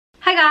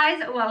Hi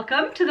guys,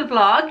 welcome to the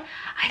vlog.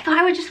 I thought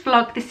I would just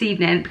vlog this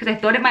evening because I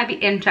thought it might be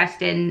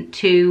interesting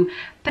to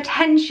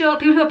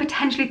people who are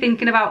potentially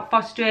thinking about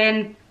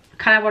fostering,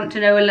 kind of want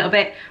to know a little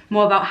bit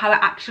more about how it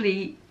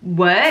actually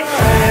works.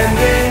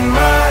 Hand in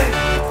mine,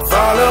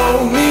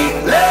 follow me,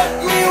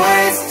 let me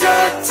waste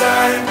your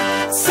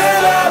time,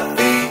 set up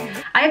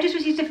the... I have just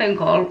received a phone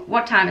call.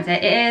 What time is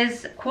it? It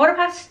is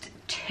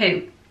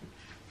 2:15.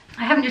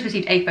 I haven't just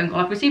received a phone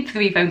call, I've received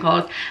 3 phone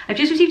calls. I've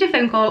just received a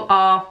phone call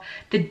off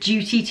the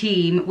duty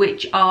team,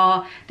 which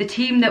are the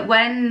team that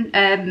when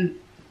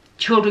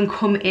children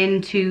come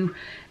into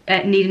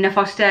needing a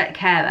foster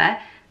carer,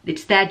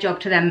 it's their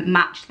job to then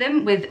match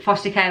them with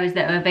foster carers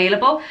that are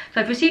available.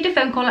 So I've received a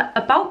phone call at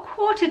about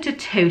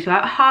 2:45, so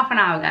about half an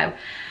hour ago.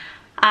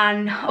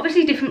 And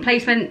obviously different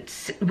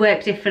placements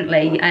work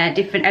differently,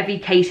 every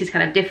case is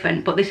kind of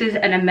different, but this is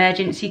an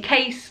emergency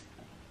case.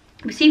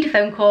 Received a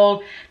phone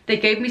call, they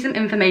gave me some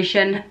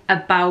information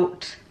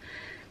about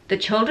the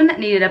children that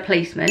needed a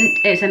placement.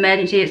 It's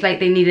emergency, it's like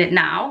they need it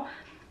now.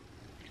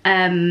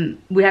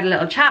 We had a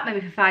little chat, maybe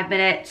for 5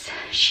 minutes.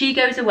 She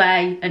goes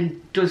away and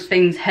does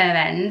things her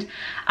end.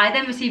 I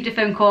then received a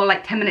phone call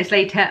like 10 minutes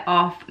later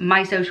off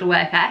my social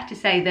worker to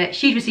say that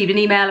she'd received an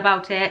email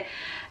about it,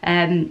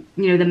 you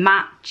know, the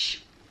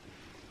match,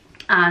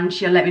 and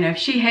she'll let me know if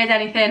she hears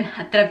anything.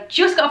 That I've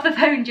just got off the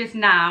phone just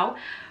now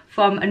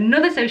from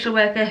another social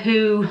worker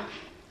who,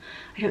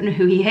 I don't know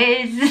who he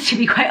is, to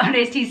be quite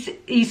honest.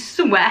 He's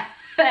somewhere.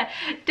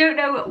 Don't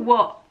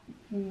know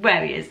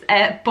where he is,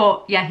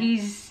 but yeah,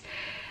 he's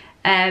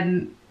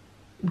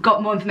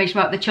got more information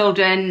about the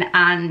children,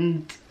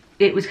 and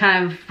it was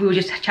kind of, we were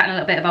just chatting a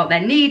little bit about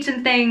their needs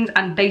and things,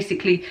 and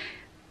basically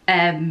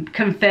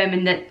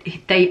confirming that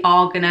they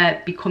are gonna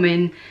be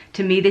coming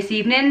to me this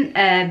evening.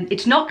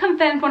 It's not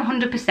confirmed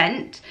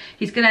 100%.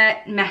 He's gonna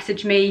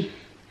message me.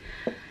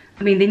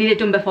 I mean, they need it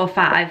done before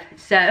 5,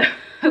 so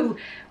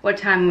what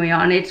time are we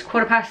on? It's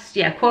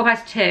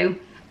 2:15.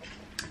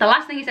 The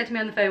last thing he said to me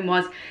on the phone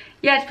was,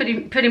 yeah, it's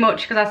pretty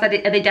much, because I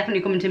said, are they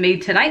definitely coming to me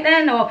tonight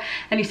then?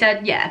 And he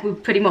said, yeah, well,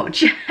 pretty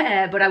much,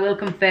 but I will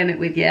confirm it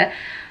with you.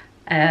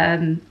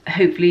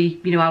 Hopefully,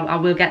 you know, I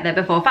will get there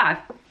before 5.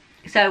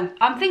 So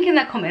I'm thinking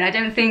they're coming. I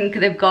don't think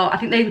they've got,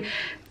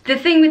 the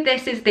thing with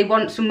this is they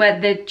want somewhere,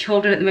 the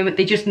children at the moment,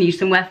 they just need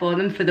somewhere for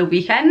them for the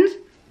weekend.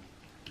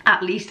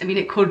 At least, I mean,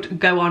 it could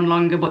go on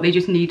longer, but they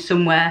just need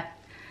somewhere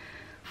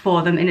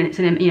for them, and it's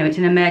an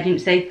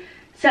emergency.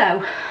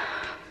 So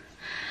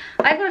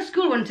I've got a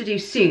school one to do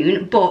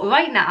soon, but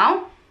right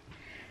now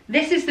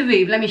this is the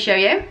room. Let me show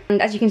you.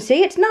 And as you can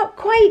see, it's not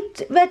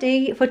quite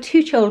ready for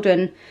 2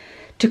 children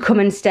to come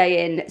and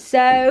stay in,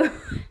 so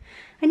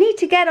I need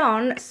to get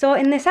on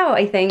sorting this out.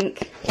 I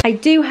think I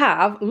do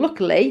have,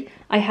 luckily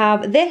I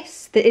have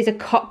this that is a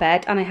cot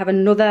bed, and I have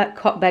another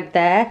cot bed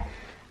there.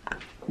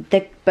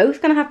 They're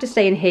both gonna have to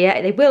stay in here.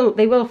 They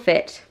will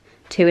fit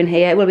 2 in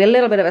here. It will be a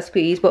little bit of a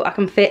squeeze, but I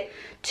can fit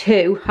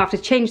 2. I have to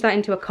change that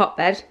into a cot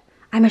bed,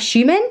 I'm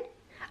assuming.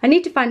 I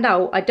need to find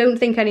out. I don't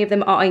think any of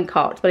them are in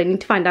cots, but I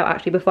need to find out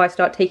actually before I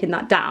start taking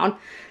that down,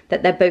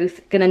 that they're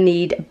both gonna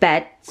need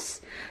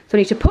beds. So I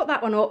need to put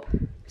that one up,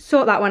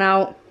 sort that one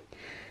out,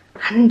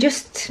 and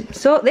just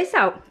sort this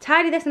out,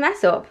 tidy this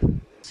mess up.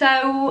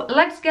 So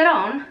let's get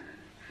on.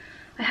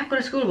 I have got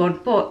a school one,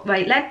 but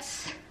right,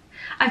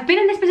 I've been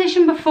in this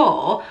position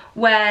before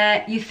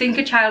where you think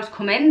a child's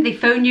coming, they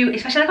phone you,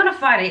 especially like on a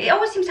Friday. It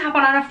always seems to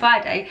happen on a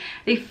Friday.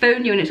 They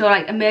phone you and it's all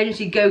like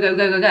emergency, go, go,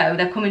 go, go, go.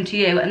 They're coming to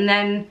you, and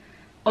then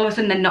all of a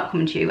sudden they're not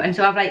coming to you. And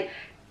so I've like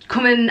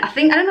come in, I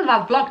don't know if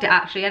I've vlogged it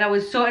actually, and I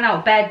was sorting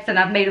out beds and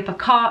I've made up a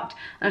cart,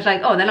 and I was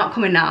like, oh, they're not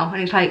coming now.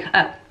 And it's like,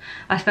 oh,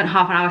 I spent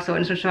half an hour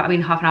sorting some stuff. I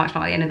mean, half an hour is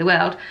not the end of the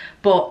world,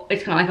 but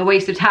it's kind of like a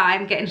waste of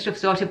time getting stuff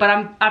sorted. But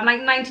I'm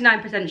like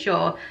 99%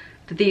 sure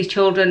that these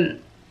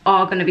children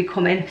are going to be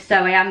coming, so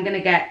I am going to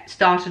get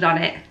started on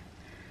it,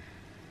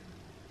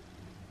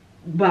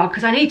 well,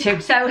 because I need to.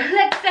 So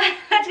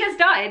let's get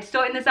started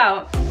sorting this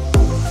out.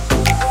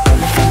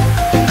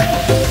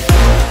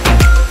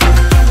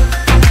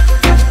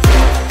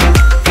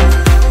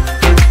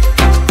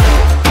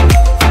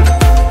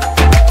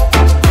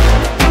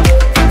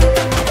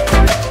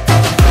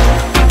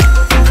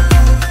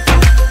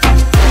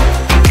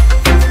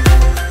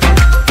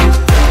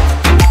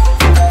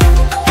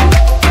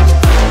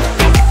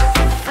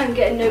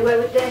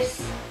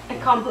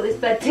 Can't put this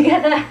bed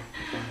together.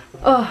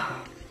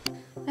 Oh,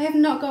 I have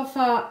not got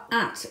far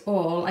at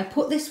all. I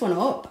put this one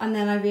up and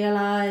then I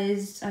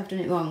realised I've done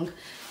it wrong.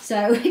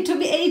 So it took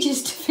me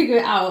ages to figure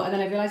it out, and then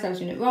I realised I was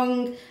doing it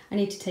wrong. I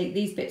need to take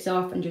these bits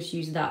off and just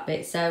use that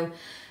bit. So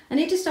I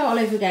need to start all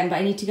over again, but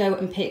I need to go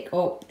and pick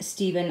up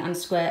Stephen and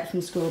Squirt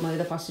from school, my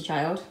other foster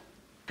child.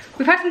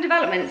 We've had some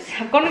developments.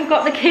 I've gone and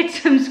got the kids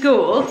from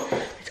school.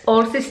 It's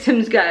all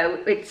systems go.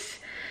 It's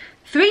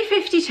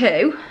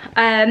 3:52.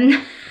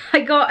 I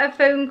got a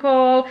phone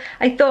call.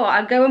 I thought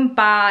I'd go and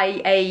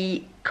buy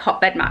a cot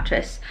bed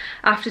mattress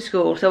after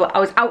school. So I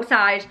was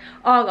outside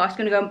Argos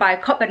going to go and buy a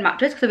cot bed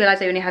mattress because I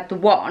realised I only had the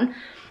one.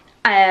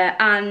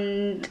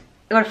 And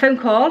I got a phone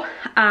call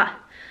at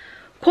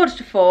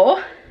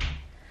 3:45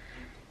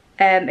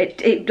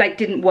 it like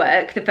didn't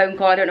work, the phone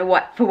call, I don't know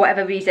what, for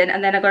whatever reason.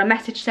 And then I got a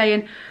message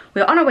saying,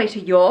 we're on our way to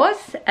yours.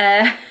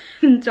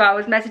 So I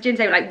was messaging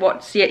saying like,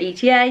 what's your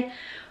ETA?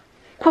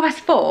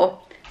 4:15.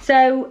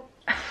 So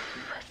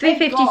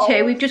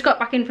 3:52, we've just got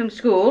back in from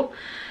school.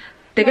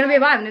 They're going to be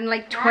arriving in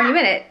like 20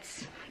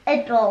 minutes.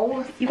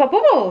 Bubbles. You've got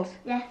bubbles?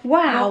 Yeah.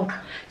 Wow.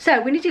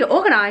 So we need to get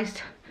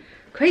organised.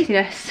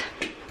 Craziness.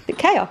 The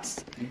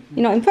chaos.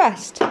 You're not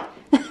impressed?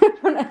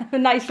 A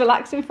nice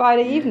relaxing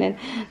Friday evening.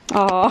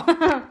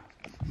 Oh.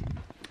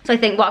 So I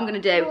think what I'm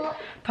going to do,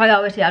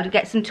 priority, I'll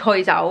get some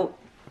toys out.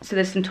 So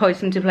there's some toys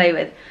for them to play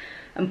with.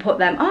 And put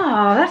them,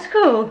 oh, that's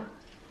cool.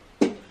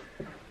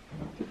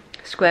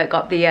 Squirt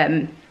got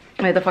the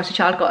foster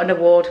child got an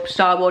award,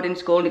 star award in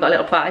school, and he got a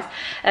little prize.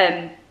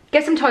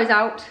 Get some toys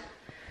out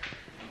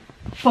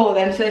for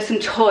them, so there's some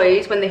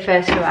toys when they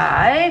first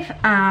arrive.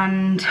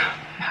 And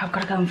I've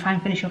got to go and try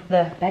and finish up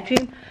the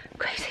bedroom.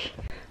 Crazy.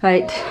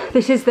 Right,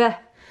 this is the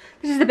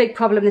big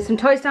problem. There's some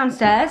toys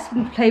downstairs for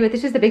them to play with.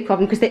 This is the big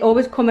problem because they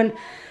always come and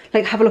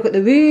like have a look at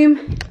the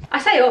room. I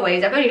say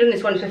always, I've only done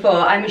this once before.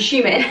 I'm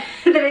assuming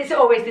that it's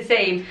always the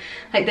same.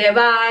 Like they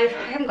arrive,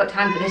 I haven't got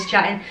time for this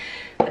chatting,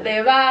 but they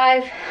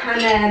arrive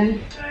and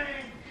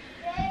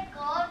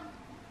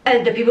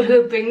the people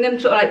who bring them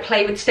sort of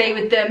like stay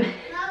with them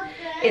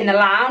in the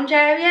lounge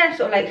area.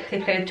 Sort of like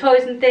they play with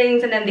toys and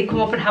things, and then they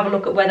come up and have a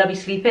look at where they'll be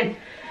sleeping.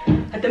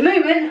 At the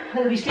moment,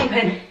 where they'll be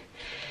sleeping,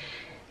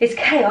 it's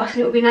chaos,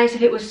 and it would be nice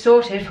if it was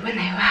sorted for when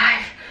they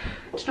arrive.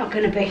 It's not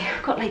going to be.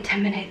 I've got like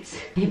 10 minutes.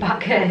 Your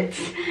back hurts.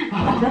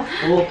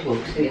 Four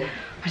plugs here.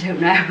 I don't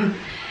know.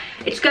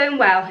 It's going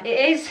well. It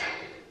is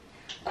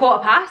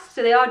 1:15,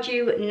 so they are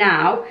due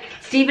now.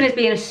 Stephen is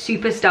being a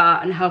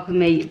superstar and helping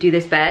me do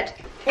this bed.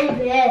 It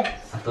is.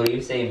 I thought you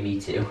were saying me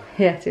too.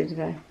 Yeah, so did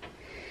I.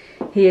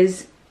 He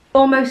is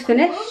almost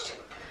finished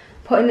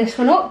putting this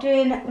one up,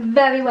 doing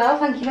very well.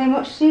 Thank you very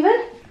much,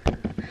 Stephen.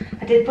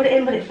 I did put it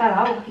in, but it fell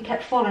out. It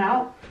kept falling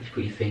out. Just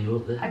put your finger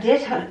up there. I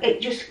did.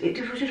 It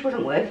just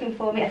wasn't working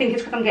for me. I think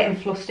it's because I'm getting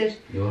flustered.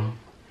 You are?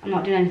 I'm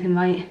not doing anything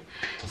right.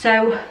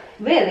 So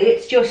really,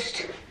 it's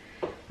just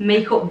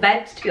make up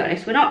beds. To be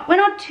honest, we're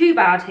not too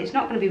bad. It's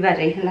not going to be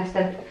ready unless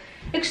they're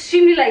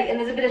extremely late and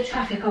there's a bit of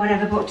traffic or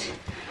whatever. But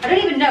I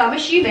don't even know. I'm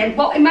assuming.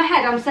 But in my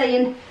head, I'm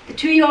saying the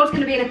 2-year-old's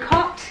going to be in a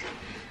cot.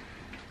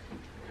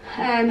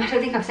 I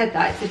don't think I've said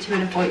that. It's a 2-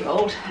 and a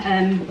 4-year-old.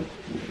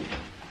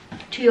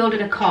 2-year-old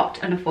in a cot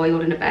and a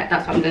 4-year-old in a bed.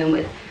 That's what I'm going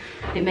with.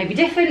 It may be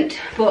different,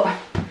 but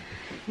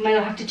you may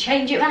not have to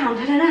change it around.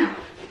 I don't know.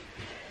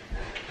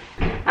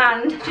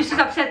 And just as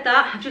I've said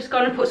that, I've just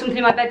gone and put something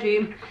in my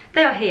bedroom.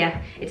 They are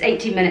here. It's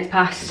 18 minutes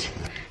past.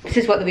 This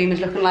is what the room is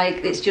looking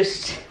like. It's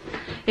just,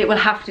 it will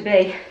have to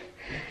be.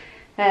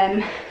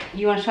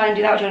 You want to try and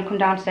do that, or do you want to come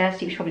downstairs?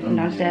 Steve's probably come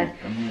downstairs.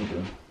 I'm nearly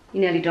done.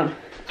 You're nearly done.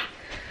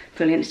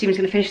 Brilliant. Steven's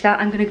going to finish that.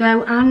 I'm going to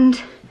go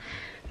and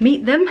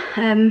meet them.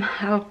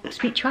 I'll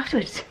speak to you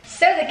afterwards.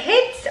 So the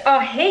kids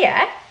are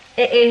here.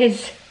 It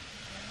is,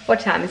 what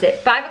time is it?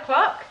 5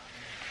 o'clock.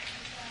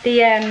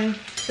 The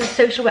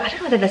social workers, I don't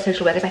know whether they're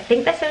social workers, I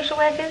think they're social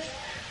workers,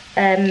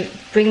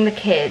 bring the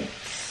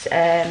kids,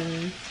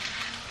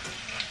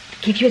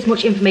 give you as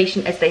much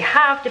information as they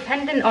have.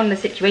 Depending on the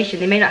situation,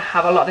 they may not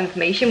have a lot of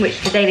information,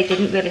 which today they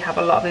didn't really have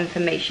a lot of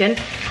information.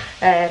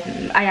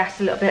 I asked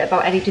a little bit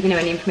about do they know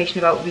any information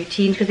about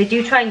routines, because they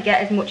do try and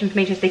get as much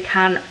information as they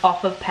can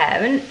off of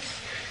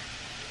parents,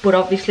 but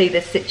obviously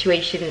the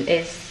situation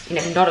is, you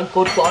know, not a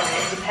good one.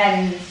 It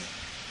depends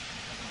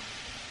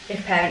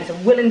if parents are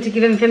willing to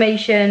give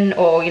information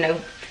or, you know,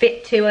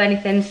 fit to or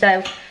anything. So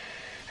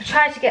I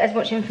tried to get as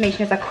much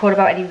information as I could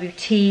about any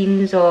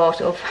routines or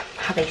sort of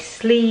how they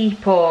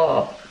sleep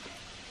or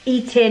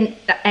eating,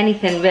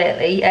 anything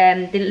really.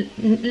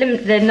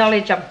 The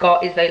knowledge I've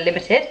got is very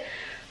limited,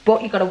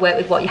 but you've got to work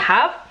with what you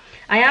have.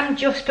 I am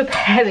just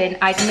preparing.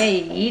 I'd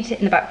made,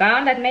 in the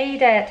background, I'd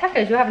made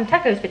tacos. We're having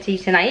tacos for tea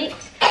tonight.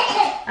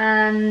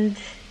 And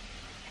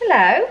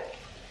hello,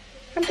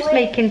 I'm just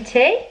making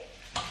tea.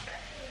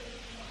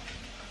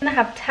 I'm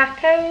gonna have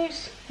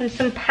tacos and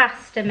some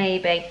pasta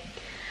maybe.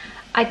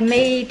 I'd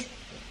made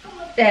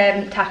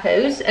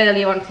tacos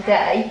earlier on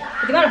today.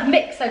 The amount of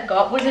mix I've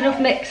got was enough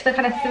mix for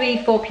kind of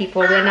 3-4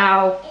 people. We're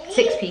now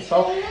 6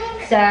 people.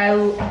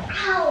 So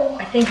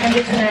I think I'm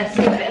just gonna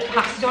stick a bit of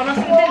pasta on or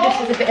something,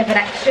 just as a bit of an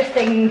extra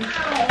thing.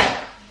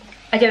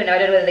 I don't know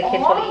whether the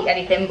kids will eat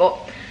anything, but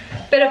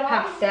a bit of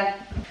pasta.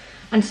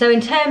 And so in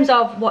terms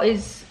of what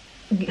is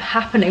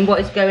happening, what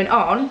is going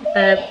on,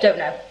 don't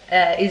know.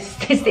 Is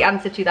the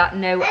answer to that.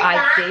 No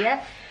idea.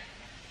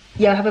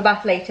 Yeah, I'll have a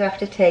bath later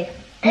after tea.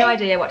 No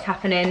idea what's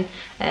happening.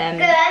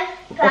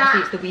 Obviously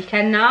it's the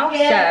weekend now,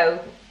 so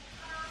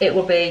it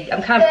will be,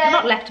 I'm kind of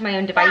not left to my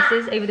own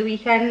devices over the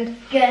weekend.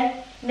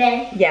 Yeah.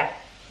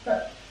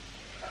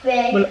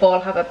 We'll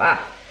all have a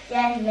bath.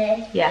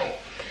 Yeah.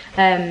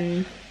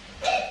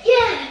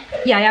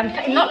 Yeah, I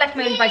am not left to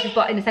my own devices,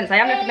 but in a sense I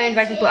am left to my own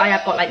devices, but I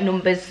have got like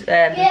numbers.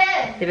 There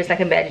is like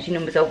emergency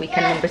numbers or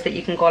weekend numbers that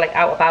you can call like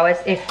out of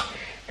hours if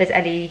there's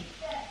any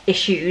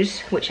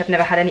issues, which I've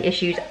never had any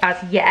issues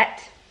as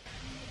yet.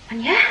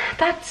 And yeah,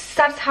 that's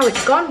how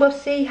it's gone. We'll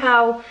see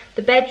how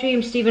the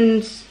bedroom,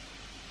 Stephen's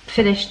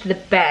finished the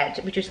bed.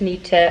 We just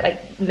need to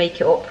like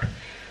make it up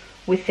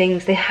with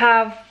things. They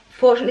have,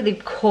 fortunately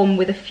they've come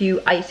with a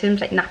few items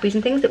like nappies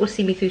and things that will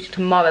see me through to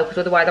tomorrow, because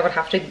otherwise I would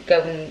have to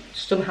go and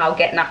somehow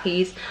get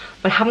nappies.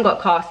 But I haven't got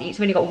car seats,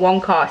 I've only got one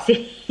car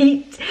seat.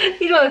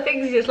 These are the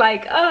things, just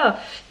like, I've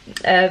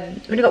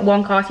only got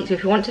one car seat, so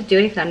if you want to do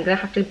anything I'm gonna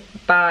have to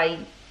buy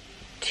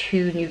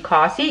 2 new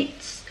car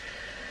seats.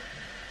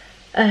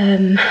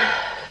 So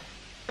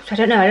I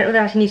don't know whether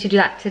I actually need to do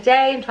that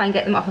today and try and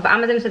get them off of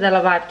Amazon so they'll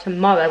arrive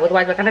tomorrow.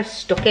 Otherwise we're kind of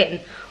stuck in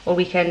all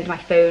weekend. My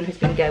phone has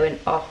been going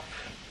off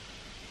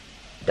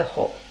the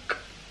hook.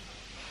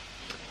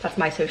 That's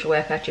my social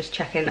worker just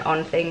checking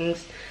on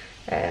things.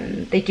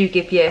 They do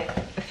give you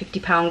a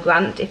 £50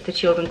 grant if the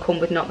children come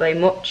with not very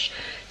much,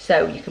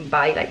 so you can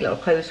buy like little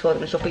clothes for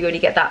them and stuff, but you only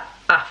get that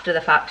after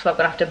the fact, so I'm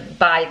gonna have to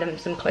buy them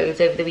some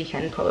clothes over the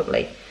weekend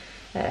probably.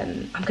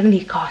 I'm gonna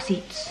need car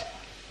seats.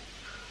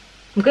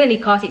 I'm gonna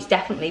need car seats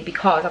definitely,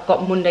 because I've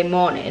got Monday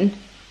morning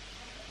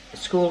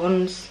school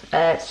runs.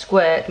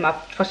 Squirt, my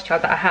foster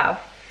child that I have,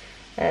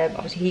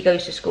 obviously he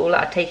goes to school.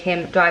 I take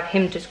him, drive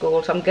him to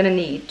school, so I'm gonna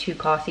need 2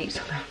 car seats.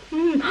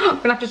 I'm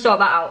gonna have to sort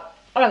that out.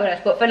 Oh my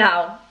goodness, but for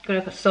now, I'm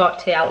gonna sort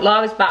tea out.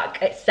 Lara's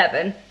back at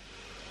 7.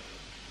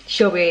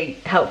 She'll be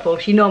helpful.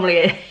 She normally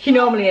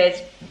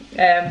is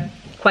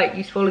quite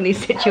useful in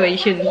these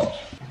situations.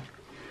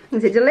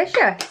 Is it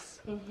delicious?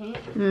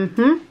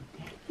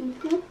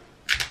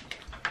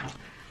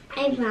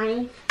 A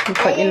knife. You've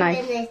got your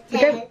knife.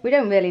 We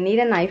don't really need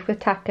a knife with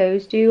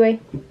tacos, do we?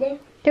 No.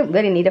 Don't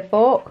really need a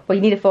fork. Well,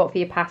 you need a fork for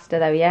your pasta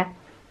though, yeah?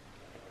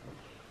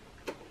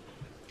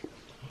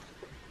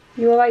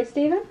 You alright,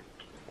 Stephen?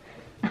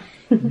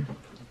 Did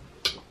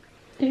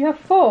you have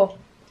 4?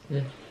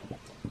 Yeah.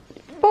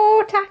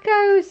 4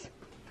 tacos!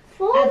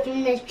 4? I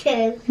finished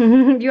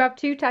 2. You have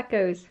 2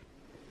 tacos?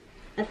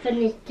 I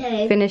finished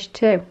 2. Finished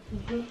 2?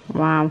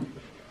 Wow.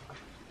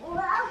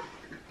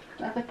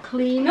 Have a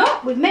clean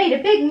up. We've made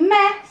a big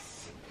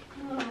mess.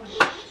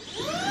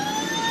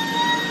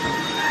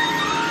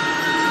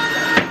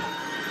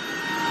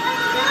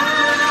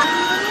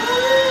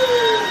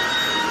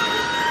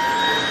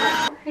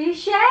 Are you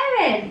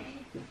sharing?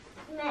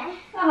 No.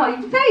 Oh,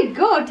 you're very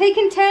good.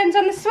 Taking turns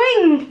on the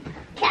swing.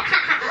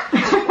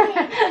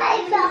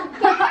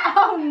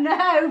 Oh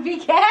no, be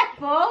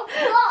careful.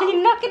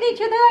 You're knocking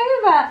each other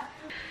over.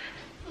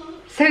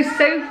 So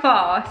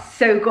far,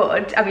 so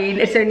good. I mean,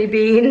 it's only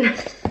been,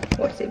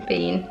 what's it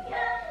been?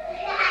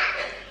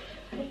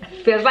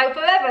 Feels like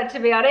forever, to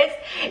be honest.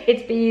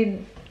 It's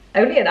been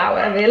only an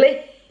hour,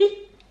 really.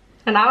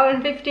 An hour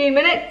and 15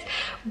 minutes.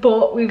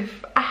 But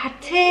I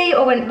had tea,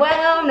 all went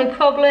well, no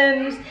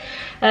problems.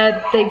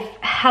 They've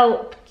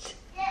helped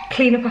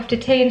clean up after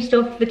tea and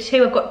stuff.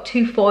 I've got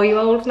 2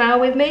 4-year-olds now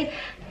with me.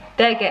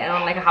 They're getting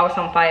on like a house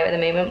on fire at the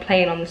moment,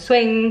 playing on the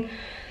swing.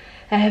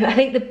 I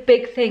think the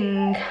big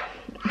thing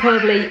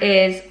probably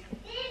is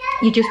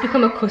you just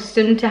become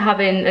accustomed to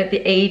having like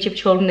the age of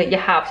children that you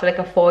have. So like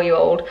a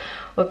 4-year-old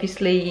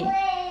obviously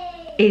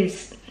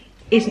is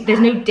there's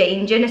no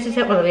danger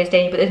necessarily. Well, there is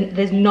danger, but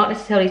there's not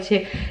necessarily I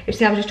was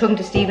just talking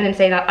to Stephen and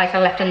saying that like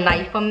I left a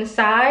knife on the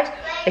side,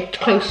 like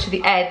close to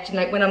the edge, and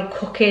like when I'm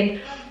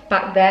cooking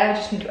back there,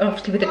 just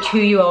obviously with a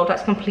 2-year-old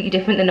that's completely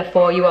different than a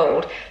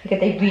 4-year-old. Like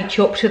they reach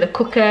up to the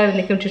cooker and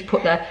they can just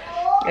put their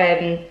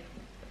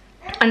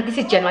and this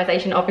is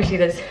generalisation, obviously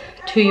there's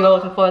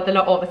 2-year-olds and 4, they're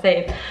not all the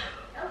same,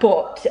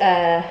 but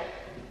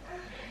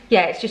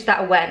yeah, it's just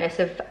that awareness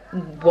of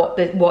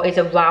what is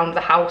around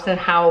the house and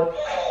how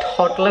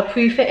toddler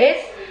proof it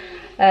is.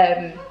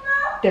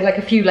 There's like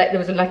a few, like there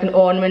was like an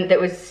ornament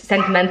that was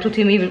sentimental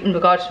to me in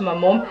regards to my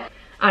mum,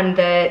 and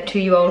the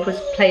 2-year-old was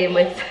playing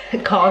with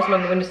cars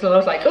along the windowsill. I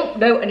was like, oh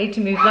no, I need to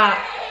move that.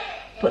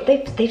 But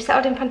they've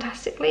settled in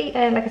fantastically.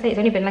 Like I say, it's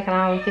only been like an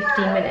hour and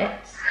 15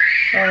 minutes.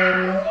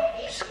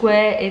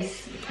 Square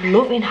is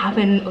loving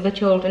having other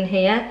children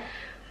here.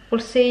 We'll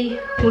see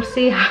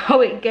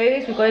how it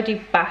goes. We've got to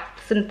do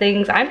baths and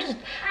things. I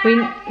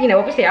mean, you know,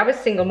 obviously I was a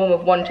single mum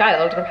of 1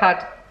 child. I've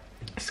had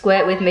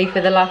Squirt with me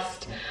for the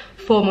last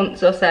 4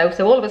 months or so.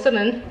 So all of a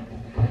sudden,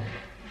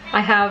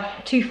 I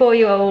have 2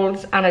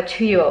 4-year-olds and a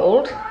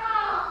 2-year-old.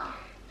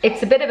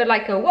 It's a bit of a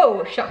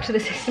whoa, shock to the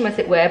system, as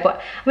it were.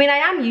 But I mean, I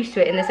am used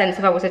to it in the sense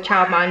of I was a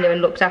childminder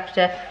and looked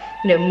after,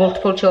 you know,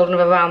 multiple children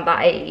of around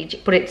that age.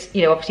 But it's,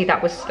 you know, obviously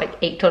that was like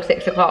 8 till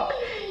 6 o'clock.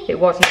 It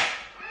wasn't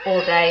all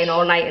day and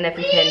all night and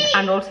everything.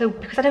 And also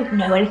because I don't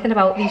know anything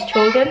about these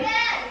children,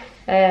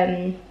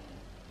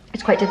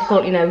 it's quite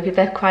difficult, you know, if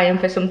they're crying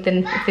for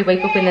something, if they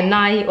wake up in the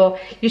night, or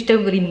you just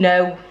don't really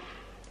know.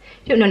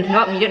 You don't know anything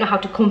about them, you don't know how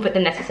to comfort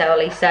them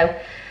necessarily. So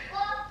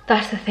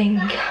that's the thing,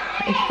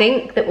 I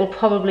think, that will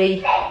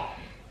probably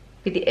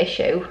be the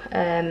issue.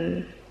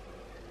 But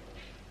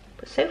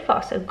so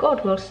far so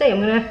good, we'll see.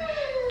 I'm gonna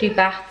do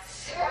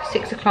baths,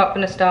 6 o'clock, I'm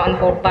gonna start on the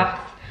whole bath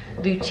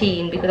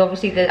routine, because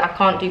obviously I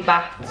can't do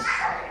baths.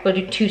 We'll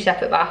do 2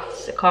 separate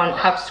baths. I can't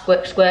have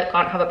Squirt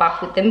can't have a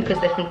bath with them because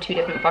they're from 2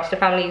 different foster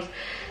families.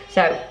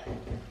 So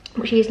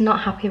which he is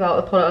not happy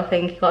about the poor little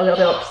thing. He got a little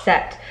bit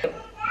upset.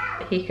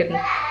 He can,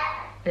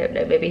 I don't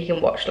know, maybe he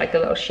can watch like a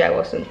little show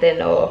or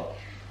something, or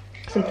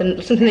something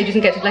that he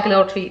doesn't get to, like a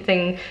little treat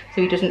thing,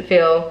 so he doesn't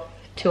feel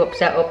too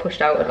upset or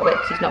pushed out a little bit,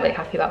 because he's not really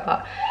happy about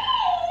that.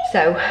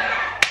 So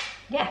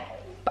yeah,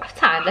 bath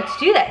time, let's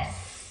do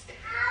this.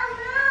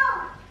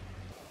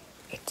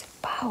 It's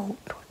about,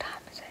 what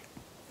time is it?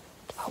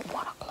 It's about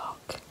 1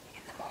 o'clock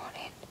in the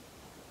morning.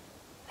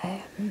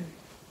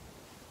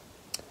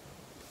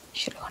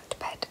 Should have gone to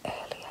bed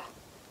earlier,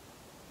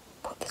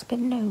 but there's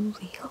been no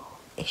real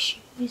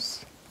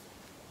issues.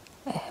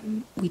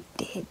 We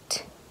did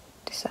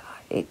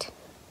decide,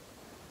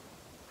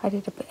 I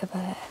did a bit of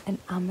an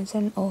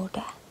Amazon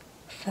order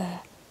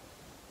for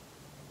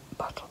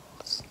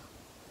bottles.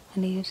 I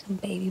needed some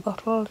baby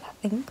bottles. I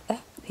think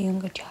that the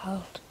younger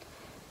child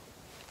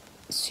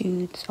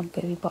soothes on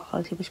baby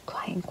bottles. He was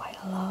crying quite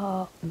a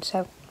lot, and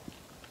so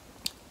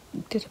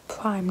we did a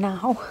Prime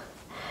Now,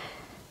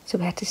 so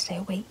we had to stay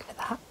awake for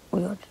that.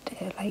 We ordered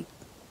it at like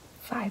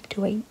 5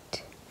 to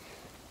 8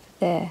 for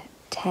the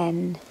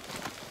 10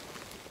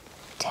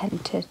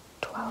 to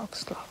 12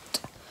 slot.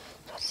 So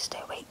I had to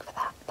stay awake for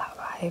that. That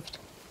arrived.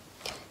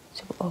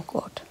 So we're all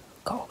good.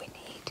 Got what we need.